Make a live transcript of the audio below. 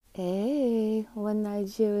one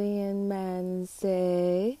Nigerian man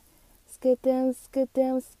say, skidim,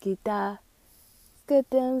 skidim, skida,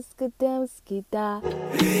 skidim, skidim, skida.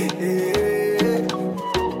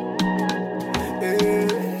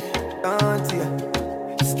 Donti,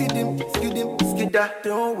 skidda,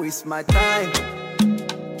 don't waste my time.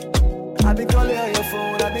 I've been calling on your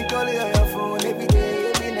phone, every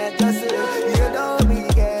day, every night, just say, you don't be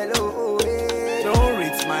girl, don't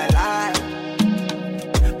reach my line.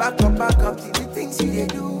 Back up to the things you dey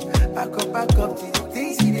do. Back up to the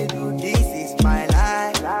things you dey do. This is my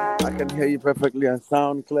life. I can hear you perfectly and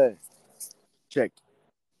sound clear. Check.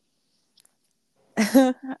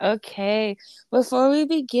 Okay, before we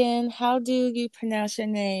begin, how do you pronounce your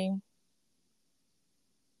name?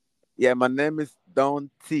 Yeah, my name is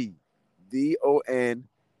Donti. Donti.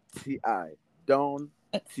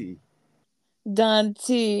 Donti.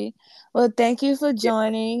 Donti. Well, thank you for Yeah,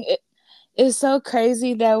 joining. It's so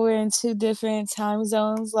crazy that we're in two different time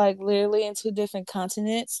zones, like literally in two different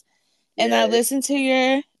continents. And I yeah. listened to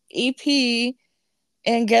your EP,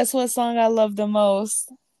 and guess what song I love the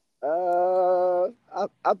most?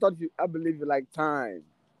 I thought I believe you like time.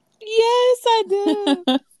 Yes, I do.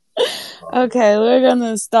 Okay, we're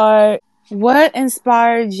gonna start. What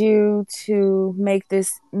inspired you to make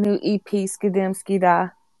this new EP, Skidim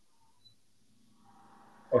Skida?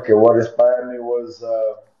 Okay, what inspired me was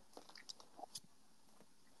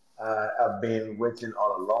I've been waiting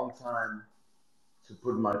on a long time to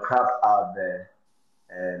put my craft out there,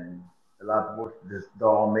 and a lot of people just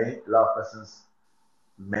don't me. A lot of persons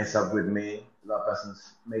mess up with me. A lot of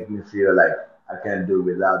persons make me feel like I can't do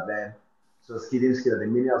without them. So skidding skidder, the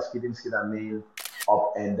meaning of skidding skidder means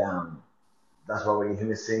up and down. That's why when you hear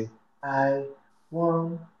me sing, I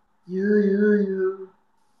want you.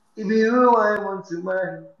 If you I want to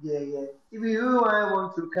marry, yeah, yeah. If you I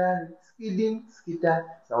want to carry, skidding, skidder.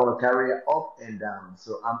 So I want to carry it up and down.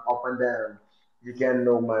 So I'm up and down. You can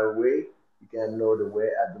know my way. You can know the way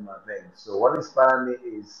I do my thing. So what inspired me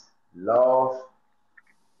is love,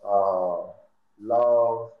 uh,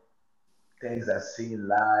 love, things I see in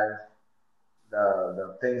life,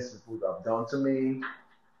 the things people have done to me,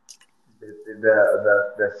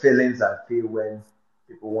 the feelings I feel when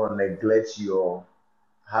people want to neglect your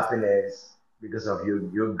happiness because of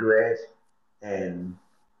your great and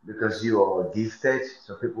because you are gifted.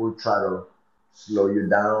 So people try to slow you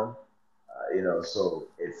down. So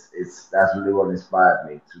it's that's really what inspired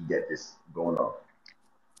me to get this going on.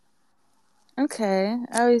 Okay,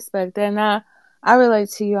 I respect that. Now, I relate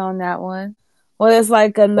to you on that one. What is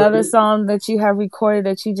like another Okay. song that you have recorded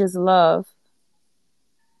that you just love?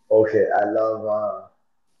 Okay, I love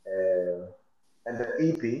and the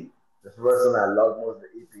EP. The first one I love most of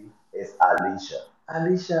the EP is Alicia.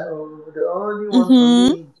 Alicia, oh, the only one for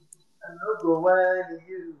Mm-hmm. me. I no go whine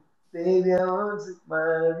you, baby. I want to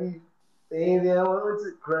marry you, baby. I want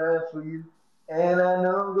to cry for you, and I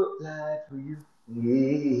know go lie for you.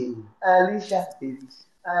 Yeah, Alicia, baby,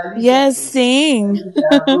 Alicia, Yes, baby, sing.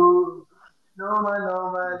 Alicia, oh, no man,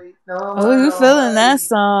 normally, no Oh, man, you feeling that normally.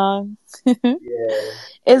 song? Yeah,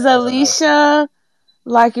 Is that's an Alicia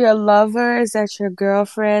like your lover? Is that your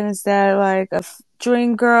girlfriend? Is that like a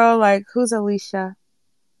dream girl? Like, who's Alicia?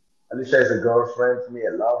 Alicia is a girlfriend to me,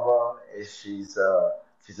 a lover. She's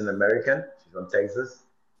an American. She's from Texas,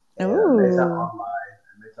 and I met her Ooh. online.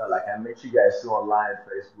 I met you guys too online,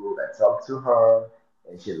 Facebook. I talked to her,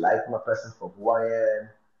 and she liked my person for who I am.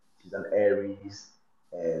 She's an Aries,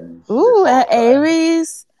 and she's a Ooh, at talker.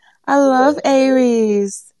 Aries. I Yeah, love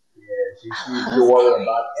Aries. she I love worried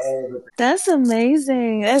about Aries. everything. That's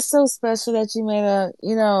amazing. That's so special that you made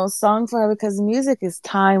a, song for her because music is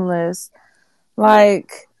timeless.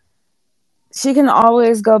 Like, she can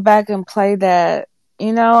always go back and play that.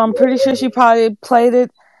 I'm pretty sure she probably played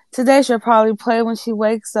it today. She'll probably play it when she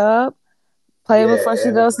wakes up, play it Yeah, before she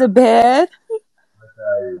every goes to time bed.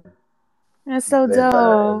 I That's she so plays that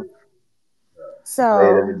dope. she play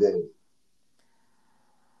it So, every day.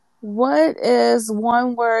 what is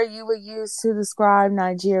one word you would use to describe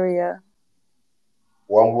Nigeria?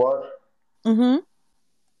 One word, Mm-hmm.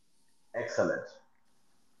 excellent.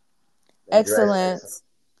 Nigeria is excellent. Excellence.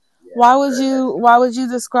 Yeah, Why would Nigeria is you excellent. why would you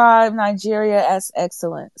describe Nigeria as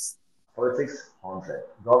excellence? Politics 100.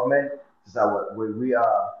 Government is our we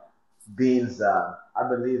are beings. I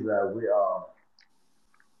believe that we are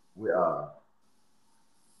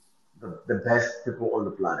the best people on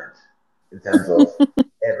the planet in terms of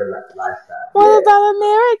every lifestyle. What Yeah, about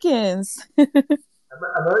Americans?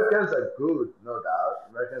 Americans are good, no doubt.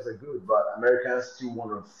 Americans are good, but Americans still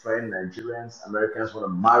want to friend Nigerians. Americans want to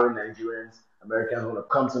marry Nigerians. Americans want to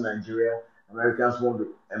come to Nigeria. Americans want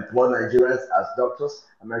to employ Nigerians as doctors.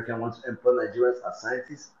 Americans want to employ Nigerians as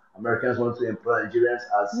scientists. Americans want to employ Nigerians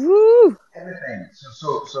as Woo! anything.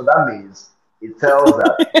 So that means it tells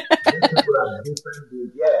that these people are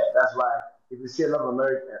different. Yeah, that's why if you see a lot of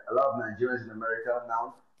Nigerians in America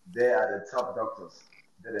now, they are the top doctors.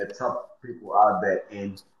 They're the top people out there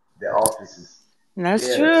in the offices. They That's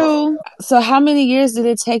are the top. true. So, how many years did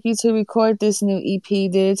it take you to record this new EP?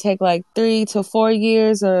 Did it take like 3 to 4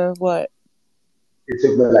 years or what? It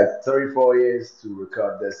took me like 34 years to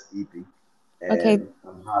record this EP, Okay, and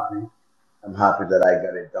I'm happy. I'm happy that I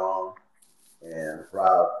got it done, and I'm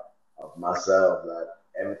proud of myself that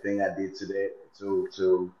everything I did today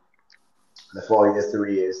to the 4 years,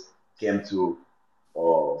 3 years came to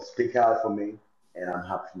speak out for me, and I'm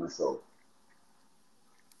happy for myself.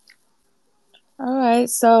 all right.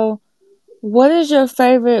 So, what is your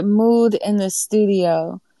favorite mood in the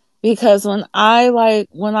studio? Because when I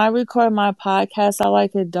record my podcast, I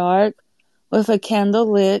like it dark with a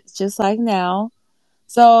candle lit, just like now.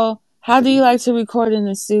 So, how do you like to record in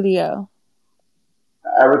the studio?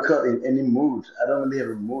 I record in any mood. I don't really have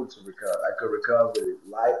a mood to record. I could record with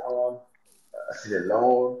light on, I sit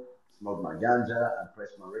alone, smoke my ganja, and press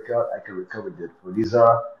my record. I can record with the producer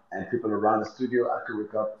and people around the studio. I can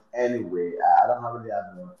record anyway. I don't have really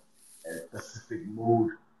have a specific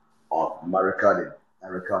mood on my recording. I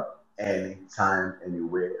record anytime,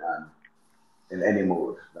 anywhere, and in any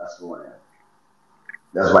mood. That's who I am.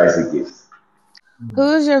 That's why it's a gift.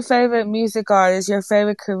 Who is your favorite music artist? Your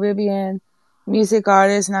favorite Caribbean music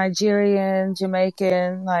artist, Nigerian,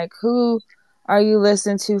 Jamaican? Like, who are you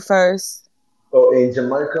listening to first? Oh, in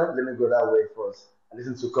Jamaica, let me go that way first. I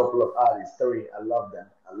listen to a couple of artists. Three, I love them.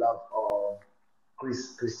 I love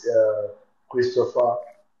Christopher.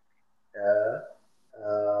 Uh,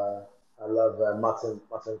 uh, I love Martin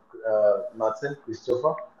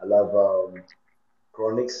Christopher. I love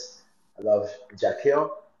Chronix. I love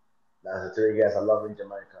Jackhill. That's the three guys I love in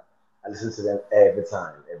Jamaica. I listen to them every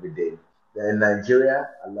time, every day. Then in Nigeria,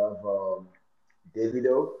 I love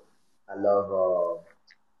Davido. I love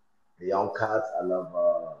the Young Cats. I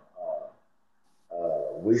love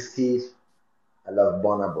Whiskey. I love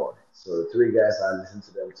Burna Boy. So the three guys I listen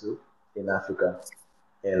to them too in Africa,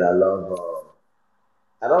 and I love.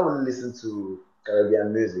 I don't really listen to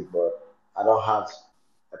Caribbean music, but I don't have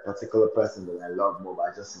a particular person that I love more. But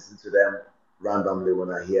I just listen to them randomly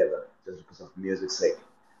when I hear them, just because of music's sake.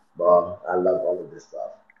 But I love all of this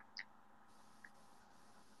stuff.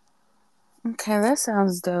 Okay, that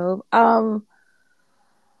sounds dope.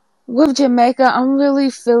 With Jamaica, I'm really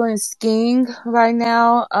feeling Sking right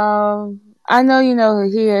now. I know you know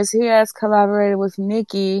who he is. He has collaborated with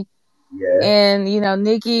Nicki, Yeah. and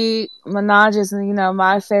Nicki Minaj is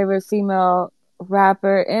my favorite female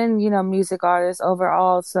rapper and music artist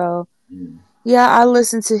overall. So Mm. yeah, I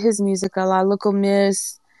listen to his music a lot. Little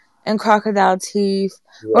Miss and Crocodile Teeth.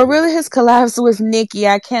 But Yeah. really his collabs with Nicki,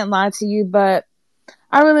 I can't lie to you, but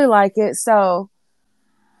I really like it. So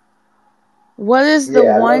what is the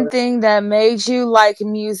Yeah, I love one it. thing that made you like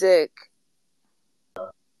music?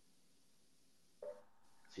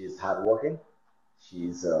 She's hardworking.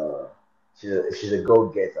 She's she's a go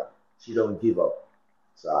getter. She don't give up.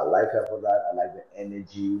 So I like her for that. I like the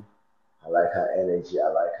energy. I like her energy. I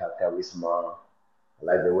like her charisma. I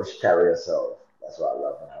like the way she carry herself. That's what I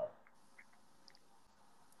love in her.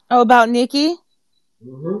 Oh, about Nicki?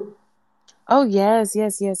 Mm-hmm. Oh yes,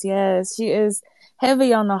 yes, yes, yes. She is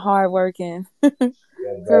heavy on the hard working.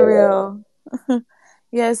 Yeah, For very heavy. real.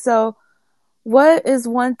 Yeah, so what is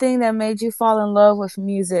one thing that made you fall in love with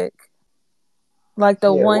music? Like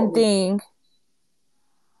the Yeah, one thing.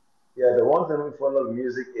 the one thing we follow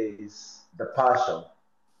music is the passion.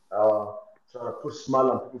 Uh, Trying to put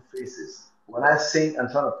smile on people's faces. When I sing,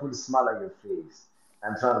 I'm trying to put a smile on your face.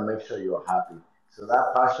 I'm trying to make sure you're happy. So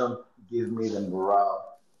that passion gives me the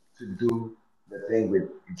morale to do the thing with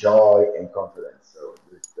joy and confidence. So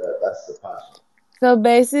that's the passion. So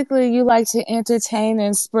basically you like to entertain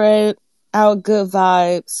and spread out good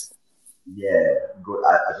vibes. Yeah, good.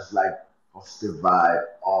 I just like positive vibe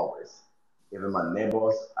always. Even my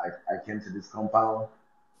neighbors, I came to this compound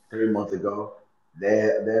 3 months ago.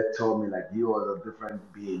 They told me like you are a different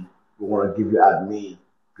being. We want to give you admin.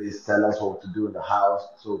 Please tell us what to do in the house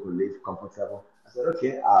so we can live comfortable. I said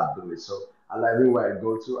okay, I'll do it. So I like everywhere I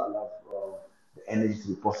go to. I love the energy to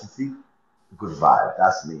be positive, good vibe.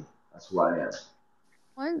 That's me. That's who I am.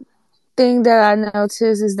 One thing that I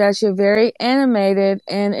noticed is that you're very animated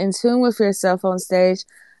and in tune with yourself on stage.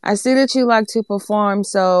 I see that you like to perform.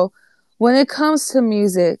 So when it comes to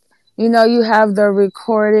music, you have the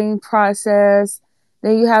recording process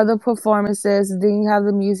then you have the performances, then you have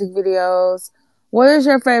the music videos. What is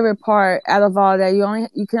your favorite part out of all that?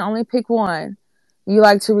 You can only pick one. You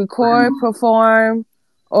like to record, perform,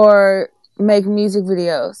 or make music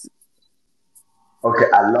videos? Okay,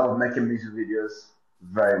 I love making music videos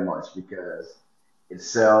very much because it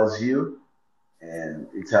sells you and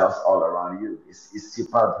it tells all around you. It's still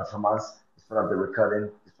part of the performance, it's part of the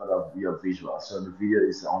recording, it's part of your visual. So the video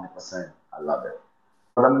is 100%. I love it.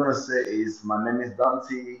 What I'm gonna say is my name is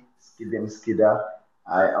Donti Skidim Skida.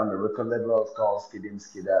 I on the record label it's called Skidim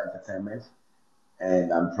Skida Entertainment,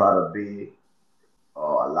 and I'm proud to be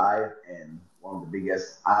alive and one of the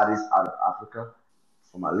biggest artists out of Africa.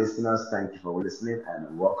 For my listeners, thank you for listening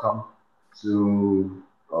and welcome to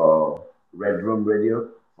Red Room Radio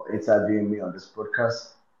for interviewing me on this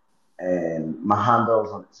podcast. And my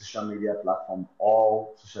handles on social media platform,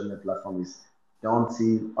 all social media platform is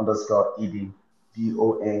Donti underscore Edim,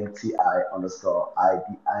 Donti underscore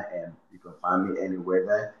IDIM. You can find me anywhere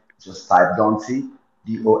there. Just type Donti,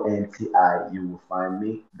 Donti. You will find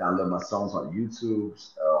me. Download my songs on YouTube,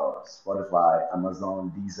 Spotify,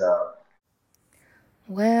 Amazon, Deezer.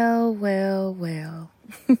 Well, well, well.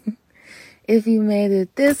 If you made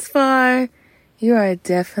it this far, you are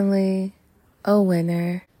definitely a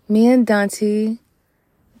winner. Me and Donti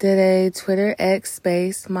did a Twitter X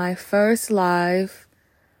space, my first live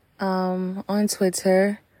on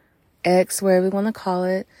Twitter, X, wherever you want to call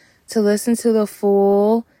it, to listen to the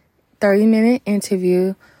full 30-minute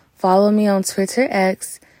interview. Follow me on Twitter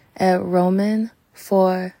X at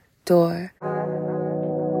Roman4Door.